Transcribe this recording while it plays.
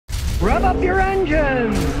Rev up your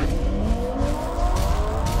engine!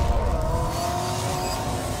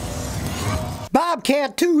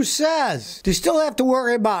 Bobcat 2 says, do you still have to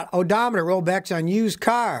worry about odometer rollbacks on used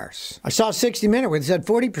cars? I saw 60 Minute where it said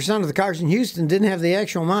 40% of the cars in Houston didn't have the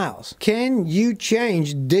actual miles. Can you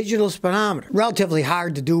change digital speedometer? Relatively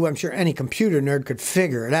hard to do. I'm sure any computer nerd could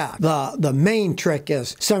figure it out. The main trick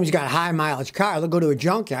is somebody's got a high mileage car. They'll go to a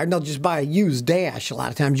junkyard and they'll just buy a used dash. A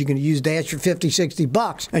lot of times you can use dash for 50, 60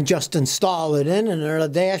 bucks and just install it in, and the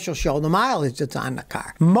dash will show the mileage that's on the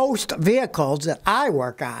car. Most vehicles that I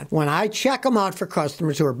work on, when I check them out for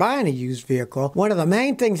customers who are buying a used vehicle, one of the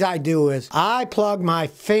main things I do is I plug my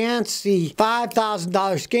fancy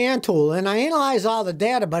 $5,000 scan tool in. I analyze all the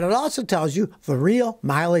data, but it also tells you the real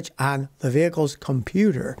mileage on the vehicle's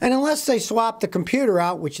computer. And unless they swap the computer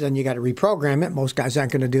out, which then you got to reprogram it, most guys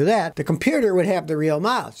aren't going to do that, the computer would have the real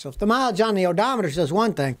mileage. So if the mileage on the odometer says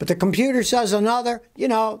one thing, but the computer says another, you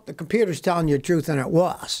know, the computer's telling you the truth, and it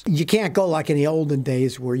was. You can't go like in the olden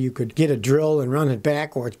days where you could get a drill and run it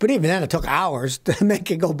backwards, but even then it took hours to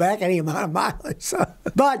make it go back any amount of mileage.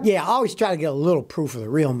 But yeah, always try to get a little proof of the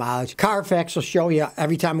real mileage. Carfax will show you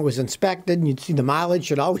every time it was inspected, and you'd see the mileage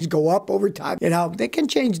should always go up over time. You know, they can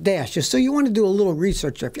change dashes, so you want to do a little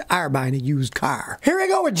research if you are buying a used car. Here we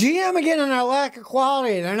go with GM again and their lack of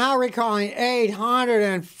quality. They're now recalling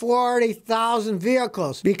 840,000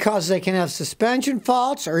 vehicles because they can have suspension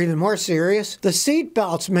faults, or even more serious, the seat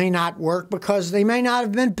belts may not work because they may not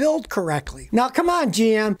have been built correctly. Now come on,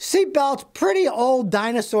 GM, seat belts, pretty old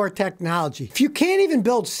dinosaur technology. If you can't even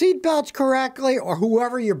build seat belts correctly, or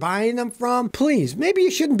whoever you're buying them from, please, maybe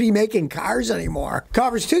you shouldn't be making cars anymore.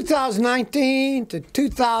 Covers 2019 to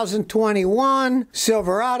 2021,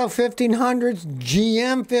 Silverado 1500s,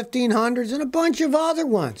 GM 1500s, and a bunch of other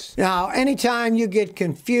ones. Now, anytime you get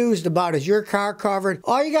confused about is your car covered,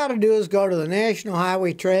 all you got to do is go to the National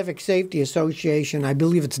Highway Traffic Safety Association, I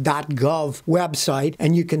believe it's .gov website,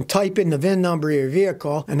 and you can type in the VIN number of your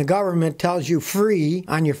vehicle, and the government tells you free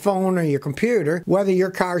on your phone or your computer whether your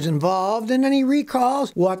car's involved in any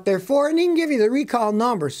recalls, what they're for, and he can give you the recall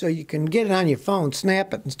number so you can get it on your phone,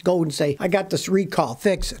 snap it, and go and say, I got this recall,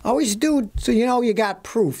 fix it. Always do it so you know you got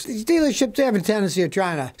proof. These dealerships have a tendency of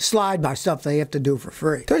trying to slide by stuff they have to do for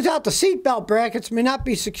free. Turns out the seatbelt brackets may not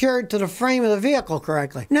be secured to the frame of the vehicle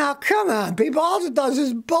correctly. Now, come on, people. All it does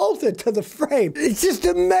is bolt it to the frame. It's just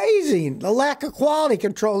amazing, the lack of quality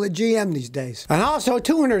control at GM these days. And also,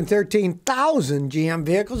 213,000 GM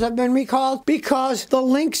vehicles have been recalled because the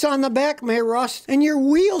links on the back may rust and your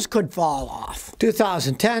wheels could fall off.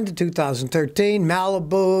 2010 to 2013,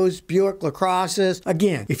 Malibus, Buick LaCrosses.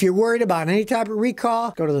 Again, if you're worried about any type of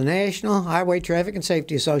recall, go to the National Highway Traffic and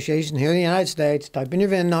Safety Association here in the United States, type in your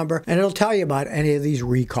VIN number, and it'll tell you about any of these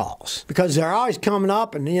recalls. Because they're always coming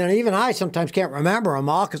up, and you know, even I sometimes can't remember them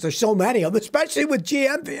all because there's so many of them, especially with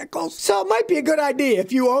GM vehicles. So it might be a good idea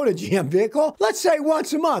if you own a GM vehicle, let's say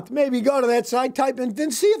once a month, maybe go to that site, type in,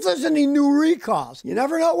 then see if there's any new recalls. You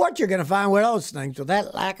never know what you're going to find with those things with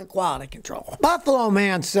that lack of quality control. Buffalo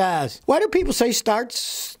Man says, why do people say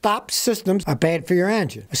start-stop systems are bad for your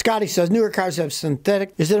engine? Scotty says, newer cars have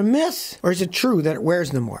synthetic. Is it a myth, or is it true that it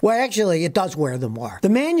wears them more? Well, actually, it does wear them more. The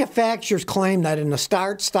manufacturers claim that in the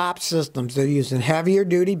start-stop systems, they're using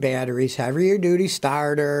heavier-duty batteries, heavier-duty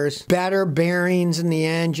starters, better bearings in the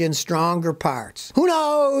engine, stronger parts. Who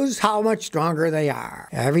knows how much stronger they are?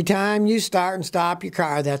 Every time you start and stop your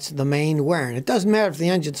car, that's the main wearing. It doesn't matter if the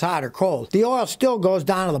engine's hot or cold. The oil still goes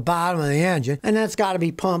down to the bottom of the engine, and then it's got to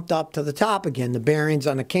be pumped up to the top again. The bearings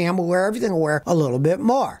on the cam will wear, everything will wear a little bit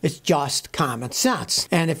more. It's just common sense.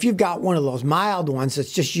 And if you've got one of those mild ones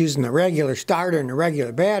that's just using the regular starter and the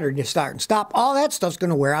regular battery to start and stop, all that stuff's going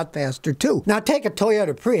to wear out faster too. Now take a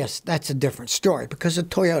Toyota Prius, that's a different story, because a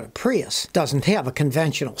Toyota Prius doesn't have a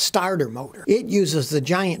conventional starter motor. It uses the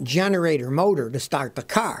giant generator motor to start the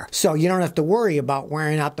car. So you don't have to worry about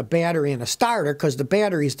wearing out the battery in a starter, because the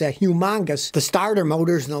battery is that humongous. The starter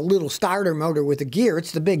motor's in a little starter motor with a gear.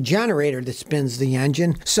 It's the big generator that spins the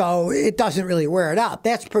engine. So it doesn't really wear it out.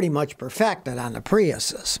 That's pretty much perfected on the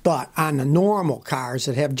Priuses. But on the normal cars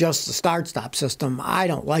that have just the start-stop system, I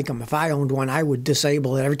don't like them. If I owned one, I would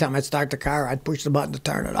disable it. Every time I'd start the car, I'd push the button to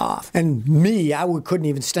turn it off. And me, couldn't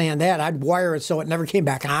even stand that. I'd wire it so it never came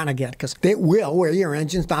back on again, because it will wear your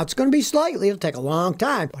engines down. It's going to be slightly. It'll take a long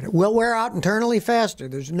time, but it will They'll wear out internally faster.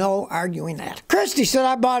 There's no arguing that. Christy said,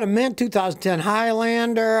 I bought a mint 2010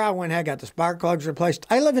 Highlander. I went ahead, got the spark plugs replaced.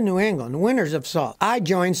 I live in New England. The winters of salt. I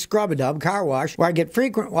joined Scrub-A-Dub car wash where I get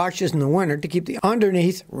frequent washes in the winter to keep the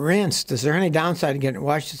underneath rinsed. Is there any downside to getting it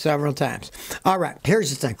washed several times? All right, here's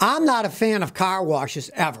the thing. I'm not a fan of car washes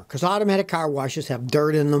ever because automatic car washes have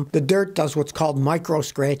dirt in them. The dirt does what's called micro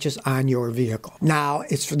scratches on your vehicle. Now,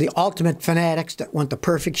 it's for the ultimate fanatics that want the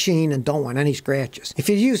perfect sheen and don't want any scratches. If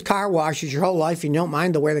you use car washes your whole life and you don't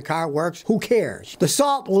mind the way the car works, who cares? The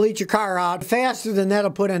salt will eat your car out faster than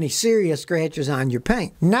that'll put any serious scratches on your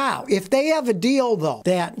paint. Now, if they have a deal, though,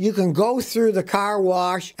 that you can go through the car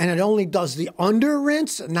wash and it only does the under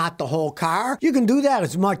rinse, not the whole car, you can do that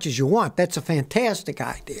as much as you want. That's a fantastic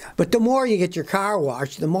idea. But the more you get your car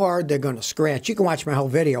washed, the more they're going to scratch. You can watch my whole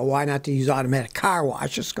video, why not to use automatic car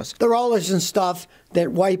washes, because the rollers and stuff that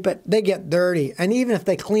wipe it, they get dirty. And even if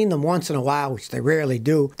they clean them once in a while, which they rarely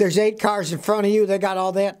do, there's 8 cars in front of you, they got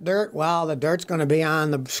all that dirt. Well, the dirt's going to be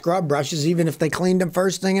on the scrub brushes, even if they cleaned them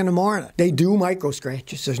first thing in the morning. They do micro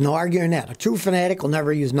scratches. There's no arguing that. A true fanatic will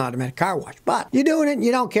never use an automatic car wash. But you're doing it and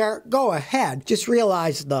you don't care, go ahead. Just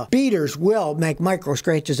realize the beaters will make micro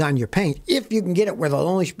scratches on your paint. If you can get it where they'll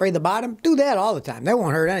only spray the bottom, do that all the time. They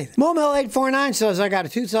won't hurt anything. Momel849 says, I got a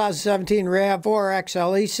 2017 RAV4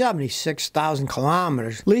 XLE, 76,000 kilometers.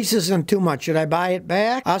 Lease isn't too much. Should I buy it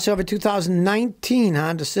back? I also have a 2019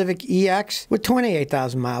 Honda Civic EX with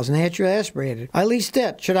 28,000 miles, naturally aspirated. I leased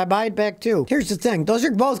it. Should I buy it back too? Here's the thing. Those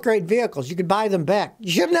are both great vehicles. You could buy them back.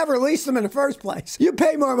 You should have never leased them in the first place. You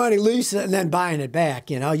pay more money leasing it and then buying it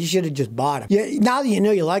back, you know. You should have just bought them. Now that you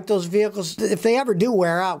know you like those vehicles, if they ever do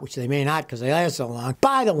wear out, which they may not because they last so long,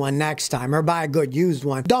 buy the one next time or buy a good used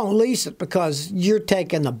one. Don't lease it because you're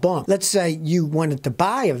taking the bump. Let's say you wanted to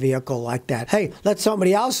buy a vehicle like that. Hey, let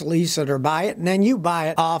somebody else lease it or buy it, and then you buy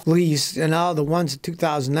it off lease. You know, the one's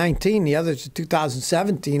 2019, the other's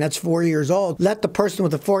 2017. That's 4 years old. Let the person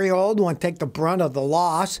with the 4-year-old one take the brunt of the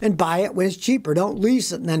loss and buy it when it's cheaper. Don't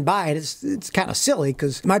lease it and then buy it. It's kind of silly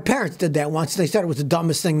because my parents did that once. They said it was the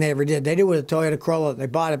dumbest thing they ever did. They did it with a Toyota Corolla. They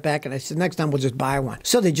bought it back, and I said, next time we'll just buy one.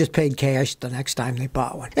 So they just paid cash the next time they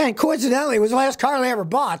bought one. And coincidentally, it was the last car they ever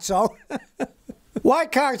bought, so...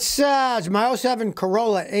 White Cart says, my '07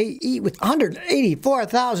 Corolla AE with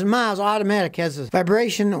 184,000 miles automatic has a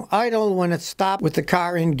vibration idle when it's stopped with the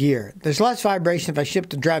car in gear. There's less vibration if I shift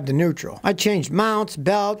the drive to neutral. I changed mounts,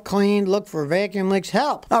 belt, cleaned, looked for vacuum leaks,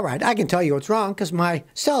 help. All right, I can tell you what's wrong because my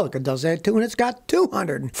Celica does that too, and it's got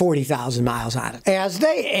 240,000 miles on it. As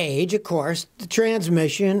they age, of course, the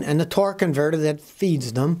transmission and the torque converter that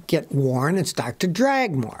feeds them get worn and start to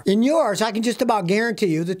drag more. In yours, I can just about guarantee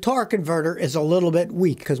you the torque converter is a little bit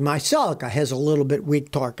weak because my Celica has a little bit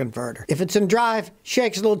weak torque converter. If it's in drive,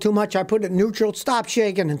 shakes a little too much, I put it in neutral, stop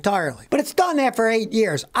shaking entirely. But it's done that for 8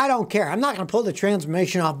 years. I don't care. I'm not going to pull the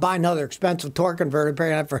transmission off, buy another expensive torque converter, pay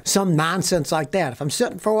that for some nonsense like that. If I'm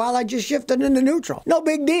sitting for a while, I just shift it into neutral. No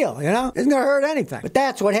big deal, you know? It's going to hurt anything. But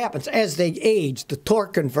that's what happens. As they age, the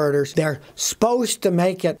torque converters, they're supposed to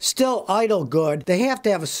make it still idle good. They have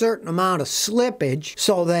to have a certain amount of slippage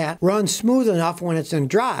so that runs smooth enough when it's in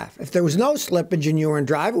drive. If there was no slippage and you were in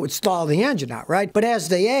drive, it would stall the engine out, right? But as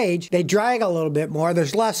they age, they drag a little bit more,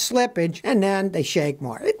 there's less slippage, and then they shake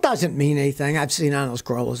more. It doesn't mean anything. I've seen on those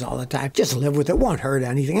Corollas all the time. Just live with it. Won't hurt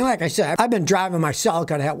anything. And like I said, I've been driving my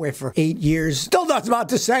Celica that way for 8 years. Still does about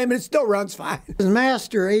the same, and it still runs fine.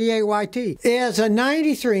 Master 88YT. Is a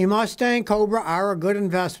 93 Mustang Cobra R a good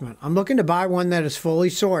investment? I'm looking to buy one that is fully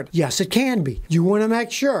sorted. Yes, it can be. You want to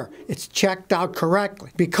make sure it's checked out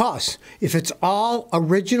correctly, because if it's all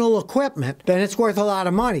original equipment, then it's worth a lot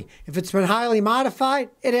of money. If it's been highly modified,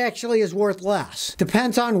 it actually is worth less.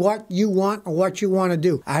 Depends on what you want or what you want to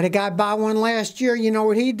do. I had a guy buy one last year. You know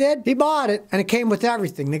what he did? He bought it, and it came with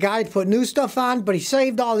everything. The guy put new stuff on, but he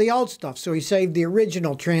saved all the old stuff. So he saved the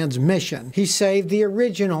original transmission. He saved the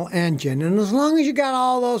original engine. And as long as you got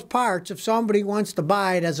all those parts, if somebody wants to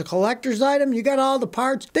buy it as a collector's item, you got all the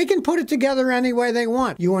parts, they can put it together any way they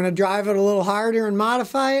want. You want to drive it a little harder and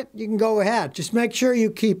modify it? You can go ahead. Just make sure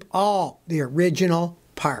you keep all the original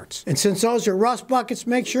parts. And since those are rust buckets,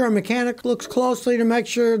 make sure a mechanic looks closely to make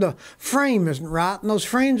sure the frame isn't rotten. Those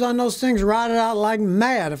frames on those things rotted out like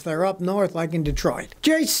mad if they're up north like in Detroit.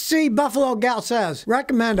 JC Buffalo Gal says,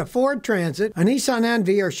 recommend a Ford Transit, a Nissan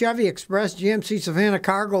Envy, or Chevy Express GMC Savannah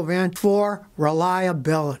cargo van for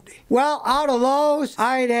reliability. Well, out of those,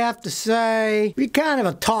 I'd have to say be kind of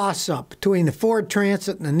a toss-up between the Ford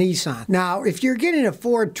Transit and the Nissan. Now, if you're getting a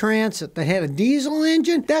Ford Transit that had a diesel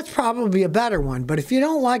engine, that's probably a better one. But if you don't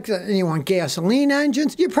don't like you want gasoline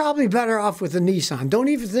engines, you're probably better off with the Nissan. Don't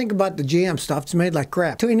even think about the GM stuff. It's made like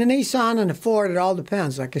crap. Between the Nissan and the Ford, it all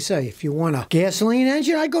depends. Like I say, if you want a gasoline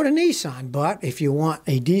engine, I'd go to Nissan. But if you want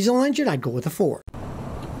a diesel engine, I'd go with a Ford.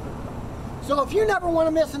 So if you never want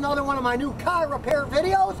to miss another one of my new car repair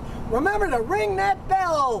videos, remember to ring that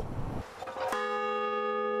bell.